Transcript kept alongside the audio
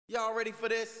Y'all ready for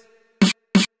this?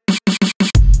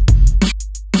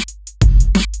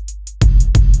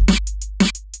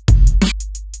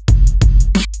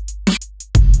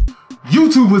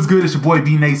 YouTube, what's good? It's your boy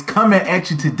B-Nace coming at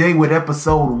you today with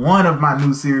episode 1 of my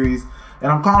new series,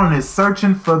 and I'm calling it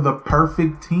Searching for the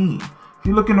Perfect Team. If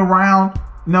you're looking around,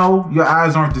 no, your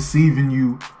eyes aren't deceiving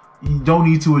you. You don't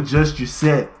need to adjust your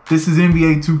set. This is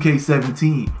NBA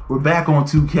 2k17. We're back on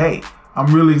 2K.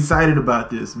 I'm really excited about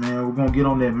this, man. We're gonna get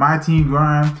on that MyTeam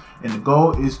grind, and the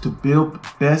goal is to build the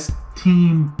best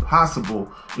team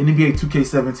possible in NBA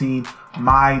 2k17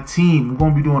 MyTeam. We're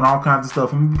gonna be doing all kinds of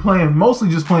stuff. I'm gonna be playing, mostly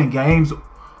just playing games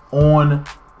on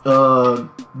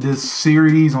this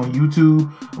series on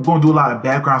YouTube. I'm gonna do a lot of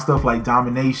background stuff like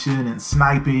domination and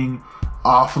sniping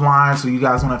offline, so you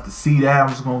guys don't have to see that. I'm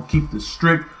just gonna keep the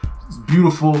strict,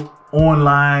 beautiful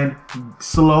online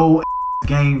slow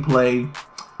gameplay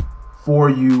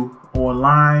for you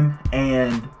online,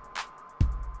 and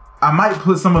I might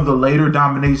put some of the later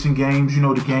domination games, you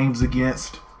know, the games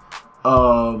against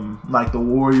like the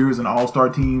Warriors and All-Star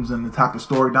teams and the top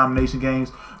historic domination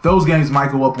games. Those games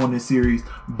might go up on this series,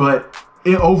 but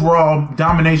overall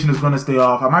domination is going to stay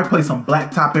off. I might play some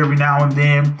blacktop every now and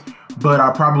then, but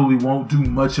I probably won't do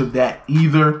much of that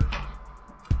either.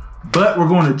 But we're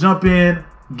going to jump in,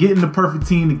 getting the perfect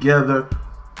team together.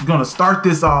 We're going to start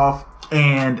this off,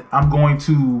 and I'm going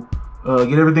to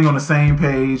get everything on the same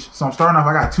page. So I'm starting off,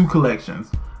 I got 2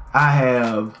 collections. I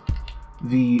have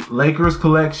the Lakers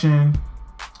collection,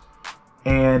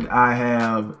 and I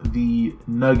have the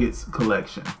Nuggets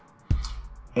collection.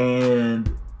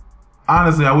 And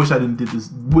honestly, I wish I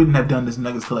wouldn't have done this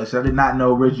Nuggets collection. I did not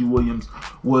know Reggie Williams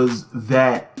was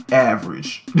that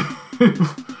average.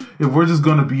 If we're just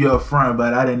gonna be upfront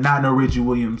about it, I did not know Reggie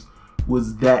Williams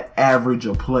was that average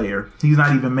a player. He's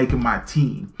not even making my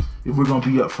team, if we're gonna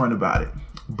be upfront about it.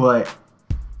 But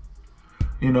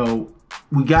you know,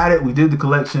 we got it. We did the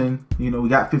collection. You know, we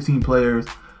got 15 players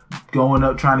going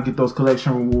up, trying to get those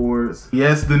collection rewards.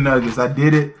 Yes, the Nuggets. I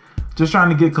did it. Just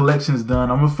trying to get collections done.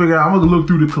 I'm gonna look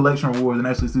through the collection rewards and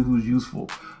actually see who's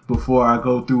useful before I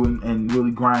go through and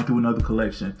really grind through another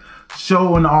collection.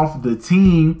 Showing off the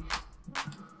team.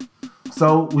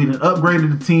 So we done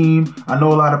upgraded the team. I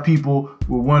know a lot of people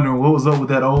were wondering what was up with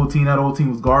that old team. That old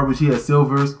team was garbage. He had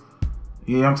silvers.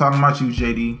 Yeah, I'm talking about you,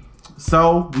 JD.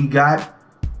 So we got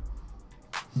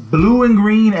blue and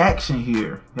green action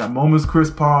here. Got moments Chris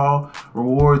Paul,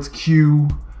 rewards Q,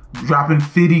 dropping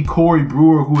 50 Corey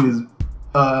Brewer, who is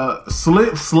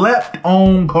slept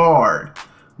on card.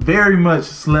 Very much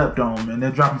slept on, man. They're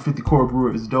dropping 50 Corey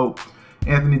Brewer is dope.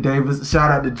 Anthony Davis,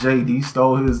 shout out to JD,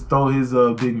 stole his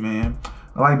big man.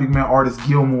 I like big man artist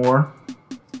Gilmore.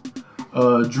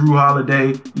 Drew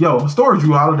Holiday. Yo, historic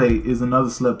Drew Holiday is another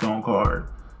slept on card.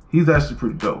 He's actually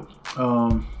pretty dope.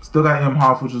 Still got M.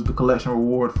 Hoff, which is the collection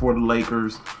reward for the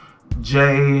Lakers.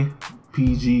 J,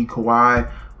 PG, Kawhi,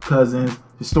 Cousins,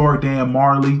 historic Dan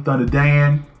Marley, Thunder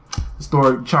Dan,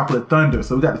 historic Chocolate Thunder.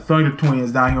 So we got the Thunder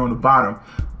Twins down here on the bottom.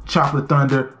 Chocolate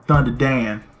Thunder, Thunder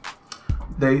Dan.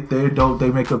 They're dope. They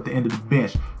make up the end of the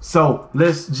bench. So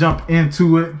let's jump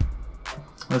into it.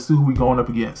 Let's see who we going up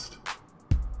against.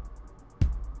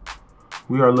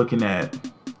 We are looking at,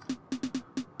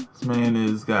 this man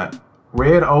has got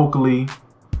Red Oakley.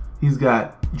 He's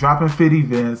got dropping 50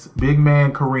 Vince, big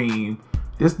man Kareem.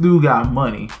 This dude got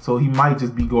money, so he might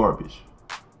just be garbage.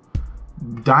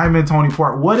 Diamond Tony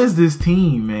Park. What is this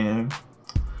team, man?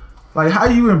 Like, how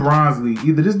you in Bronze League?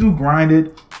 Either this dude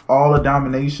grinded all of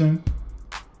domination,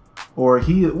 or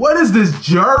what is this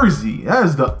jersey? That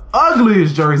is the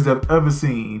ugliest jersey I've ever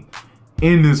seen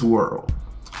in this world.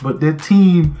 But that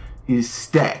team is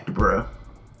stacked, bruh.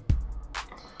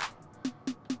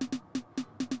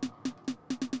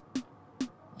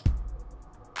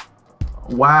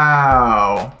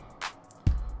 Wow.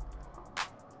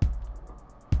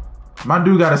 My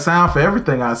dude got a sound for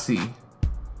everything I see.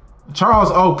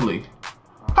 Charles Oakley.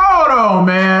 Hold on,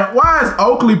 man. Why is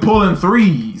Oakley pulling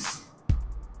threes?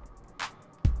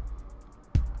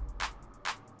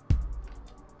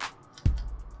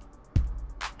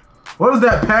 What is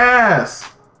that pass?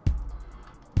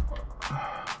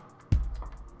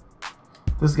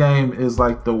 This game is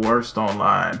like the worst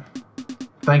online.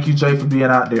 Thank you, Jay, for being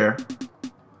out there.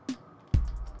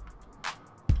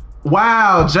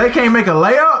 Wow, Jay can't make a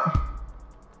layup?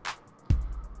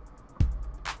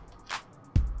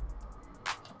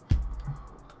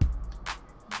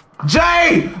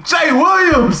 Jay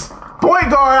Williams,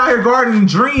 point guard out here guarding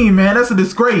Dream, man. That's a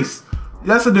disgrace.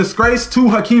 That's a disgrace to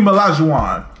Hakeem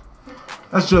Olajuwon.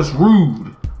 That's just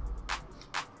rude.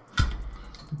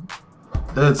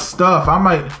 That stuff, I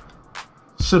might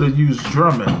should have used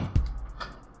Drummond.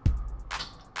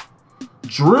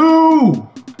 Drew!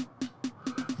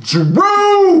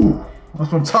 Drew! That's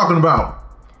what I'm talking about.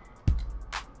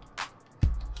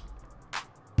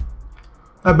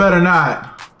 I better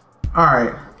not.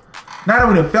 Alright. Now that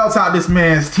we have felt out this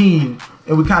man's team,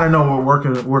 and we kind of know what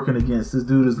we're working against. This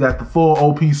dude has got the full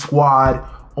OP squad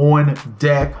on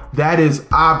deck. That is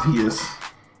obvious.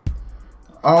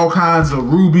 All kinds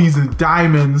of rubies and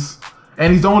diamonds.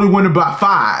 And he's only winning by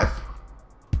 5.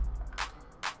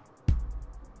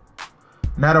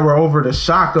 Now that we're over the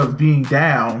shock of being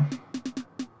down.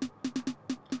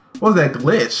 What was that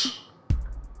glitch?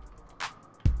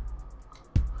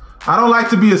 I don't like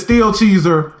to be a steel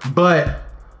cheeser, but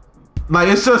like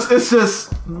it's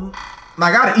just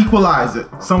I gotta equalize it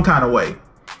some kind of way.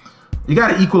 You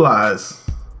gotta equalize.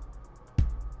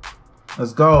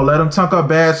 Let's go. Let him chunk up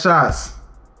bad shots.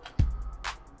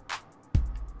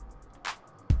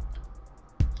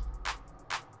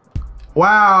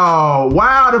 Wow.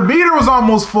 Wow, the meter was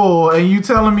almost full, and you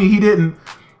telling me he didn't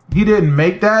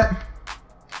make that?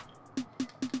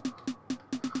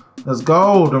 Let's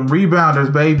go. Them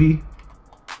rebounders, baby.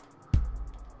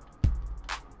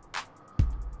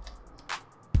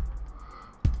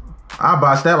 I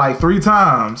botched that like 3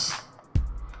 times.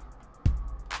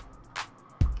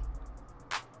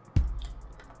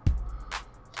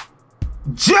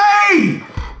 Jay!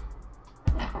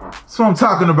 That's what I'm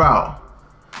talking about.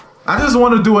 I just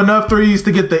want to do enough threes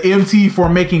to get the MT for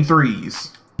making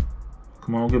threes.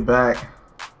 Come on, get back.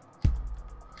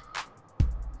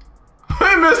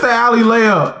 He missed the alley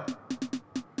layup.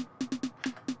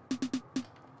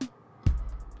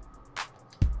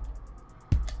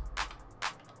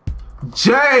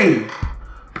 Jay.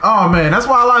 Oh, man. That's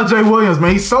why I like Jay Williams,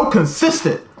 man. He's so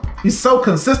consistent. He's so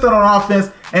consistent on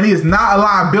offense, and he is not a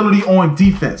liability on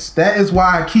defense. That is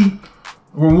why I keep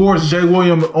rewards Jay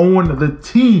Williams on the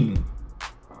team.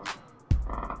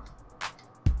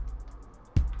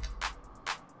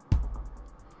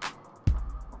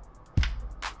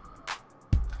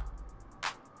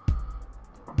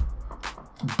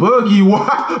 Boogie,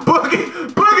 what? Boogie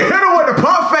hit him with the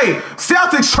pump fake.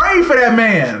 Celtics trade for that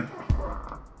man.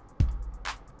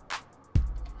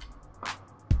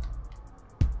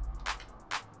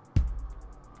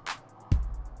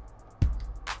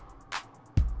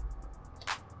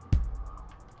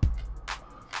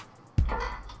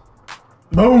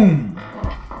 Boom.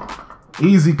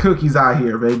 Easy cookies out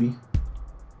here, baby.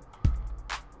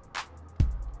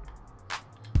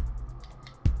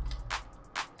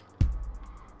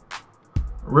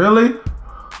 Really?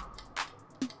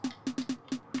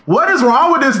 What is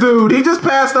wrong with this dude? He just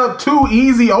passed up 2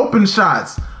 easy open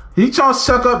shots. He trying to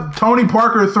chuck up Tony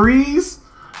Parker threes?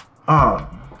 Now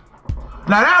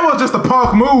that was just a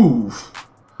punk move.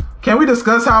 Can we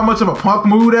discuss how much of a punk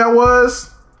move that was?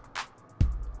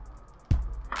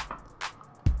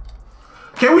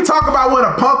 Can we talk about what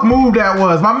a punk move that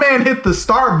was? My man hit the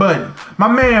start button. My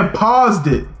man paused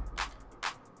it.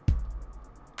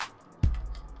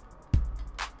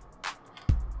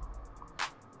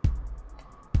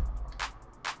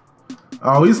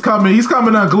 Oh, he's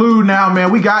coming unglued now,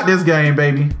 man. We got this game,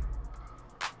 baby.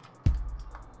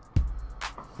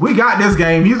 We got this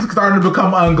game. He's starting to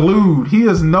become unglued. He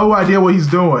has no idea what he's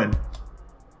doing.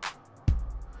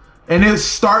 And it's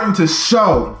starting to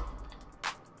show.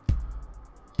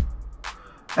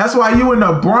 That's why you in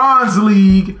the bronze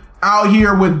league out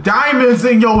here with diamonds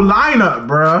in your lineup,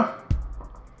 bruh.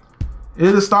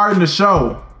 It is starting to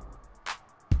show.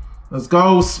 Let's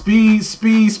go. Speed,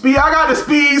 speed, speed. I got the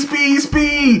speed, speed,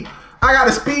 speed. I got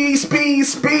the speed, speed,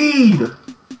 speed.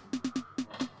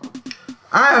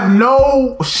 I have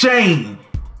no shame.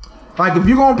 Like, if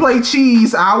you're going to play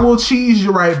cheese, I will cheese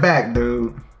you right back,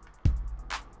 dude.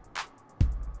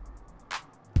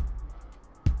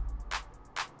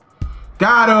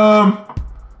 Got him.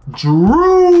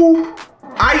 Drew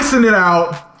icing it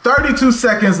out. 32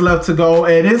 seconds left to go,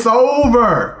 and it's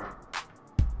over.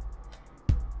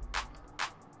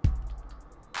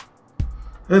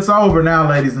 It's over now,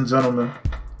 ladies and gentlemen.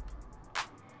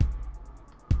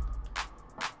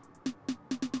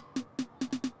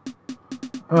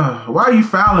 Why are you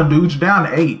fouling, dude? You're down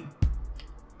to 8.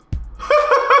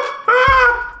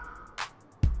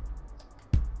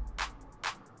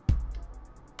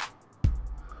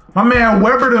 My man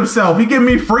Webered himself. He giving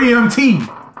me free MT.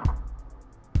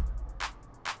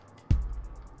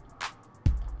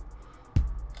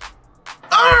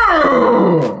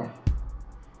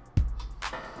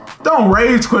 Don't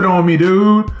rage quit on me,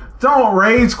 dude. Don't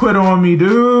rage quit on me,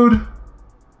 dude.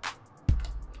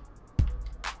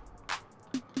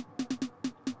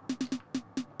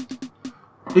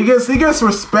 He gets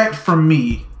respect from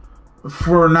me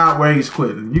for not rage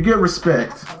quitting. You get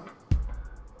respect.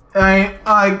 Ain't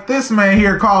like this man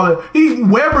here he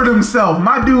Webered himself.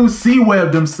 My dude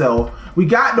C-webbed himself. We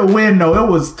got the win though. It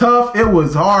was tough. It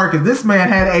was hard because this man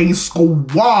had a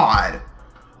squad.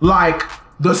 Like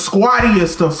the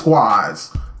squattiest of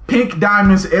squads. Pink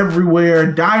diamonds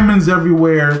everywhere. Diamonds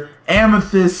everywhere.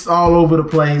 Amethysts all over the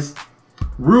place.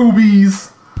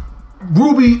 Rubies.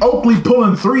 Ruby Oakley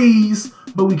pulling threes.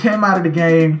 But we came out of the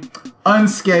game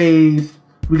unscathed.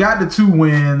 We got the 2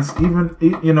 wins. Even,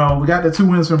 you know, we got the 2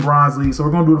 wins from Bronze League. So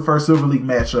we're going to do the first Silver League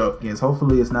matchup against.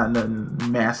 Hopefully it's not nothing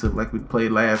massive like we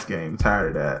played last game. I'm tired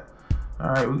of that. All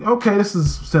right. Okay, this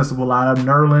is a sensible lineup.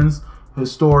 Nerlens,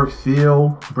 Historic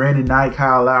Phil, Brandon Knight,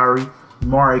 Kyle Lowry,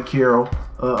 Mari Carroll.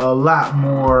 A lot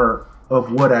more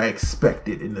of what I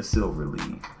expected in the Silver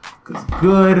League. Because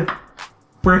good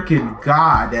freaking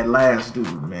God, that last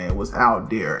dude, man, was out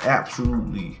there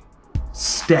absolutely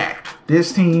stacked.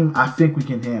 This team, I think we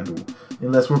can handle,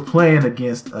 unless we're playing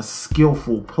against a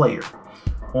skillful player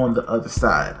on the other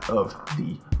side of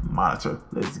the monitor.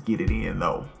 Let's get it in,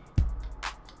 though.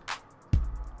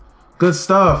 Good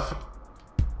stuff.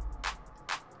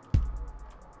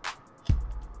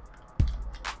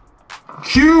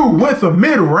 Q with a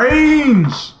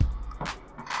mid-range.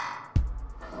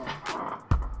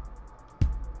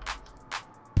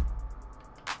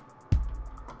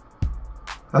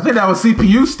 I think that was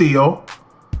CPU steal.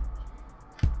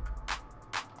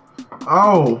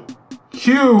 Oh,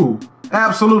 Q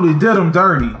absolutely did him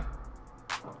dirty.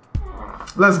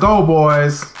 Let's go,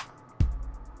 boys.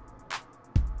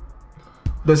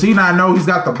 Does he not know he's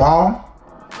got the ball?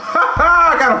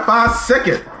 I got a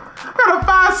 5-second. I got a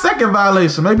 5-second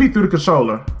violation. Maybe through the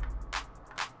controller.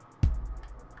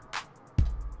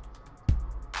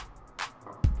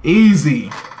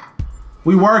 Easy.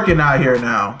 We working out here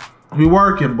now. We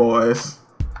working, boys.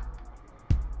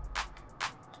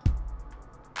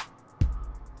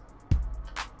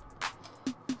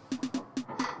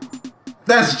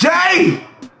 That's Jay!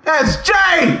 That's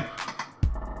Jay!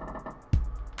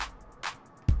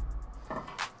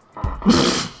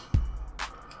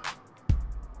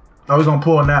 Oh, he's gonna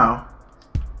pull now.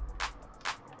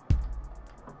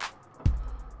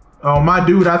 Oh, my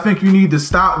dude, I think you need to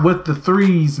stop with the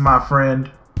threes, my friend.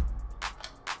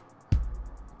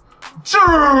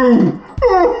 True!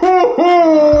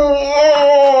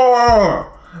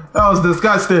 That was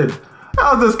disgusting.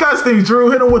 That was disgusting, Drew.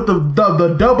 Hit him with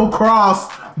the double cross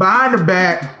behind the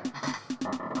back.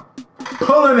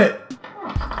 Pulling it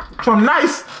from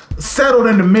nice, settled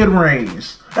in the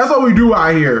mid-range. That's what we do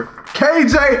out here.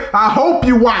 KJ, I hope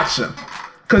you watching.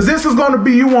 Because this is going to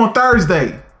be you on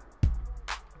Thursday.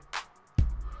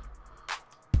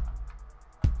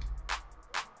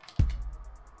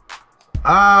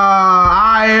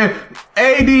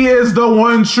 AD is the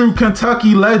one true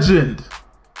Kentucky legend.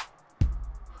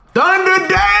 Thunder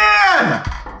Dan!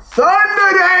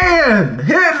 Thunder Dan!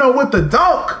 Hitting him with the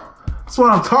dunk. That's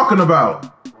what I'm talking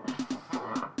about.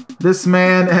 This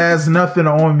man has nothing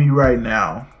on me right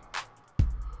now.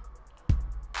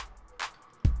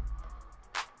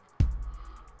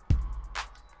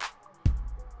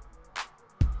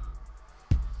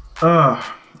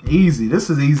 Easy. This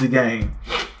is an easy game.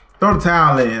 Throw the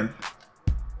towel in.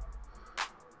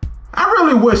 I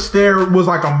really wish there was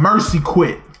like a mercy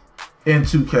quit in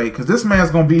 2K, because this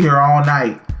man's going to be here all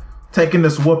night taking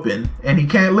this whooping, and he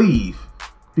can't leave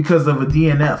because of a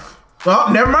DNF. Oh,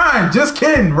 never mind. Just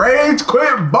kidding. Rage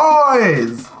quit,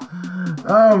 boys.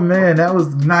 Oh, man, that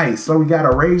was nice. So we got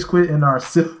a rage quit in our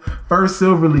first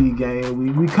Silver League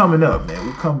game. We coming up, man.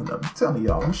 We coming up. I'm telling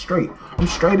y'all, I'm straight. I'm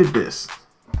straight at this.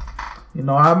 You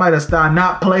know, I might have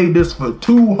not played this for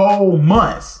 2 whole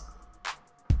months.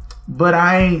 But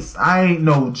I ain't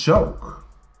no joke.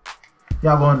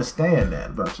 Y'all gonna understand that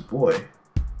about your boy.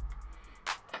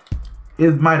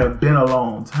 It might have been a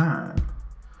long time,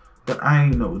 but I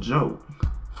ain't no joke.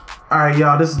 Alright,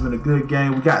 y'all, this has been a good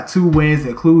game. We got 2 wins,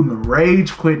 including the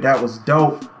rage quit. That was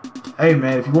dope. Hey,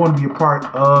 man, if you want to be a part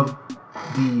of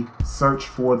the search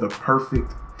for the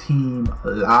perfect team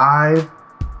live,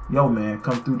 yo, man,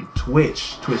 come through to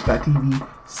Twitch,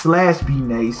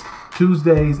 twitch.tv/bnace,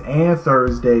 Tuesdays and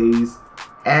Thursdays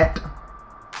at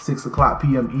 6 o'clock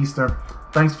p.m. Eastern.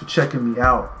 Thanks for checking me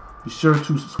out. Be sure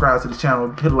to subscribe to the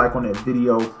channel, hit a like on that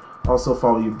video. Also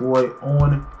follow your boy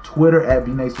on Twitter at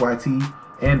bnaceyt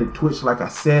and the Twitch. Like I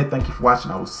said, thank you for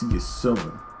watching. I will see you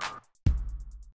soon.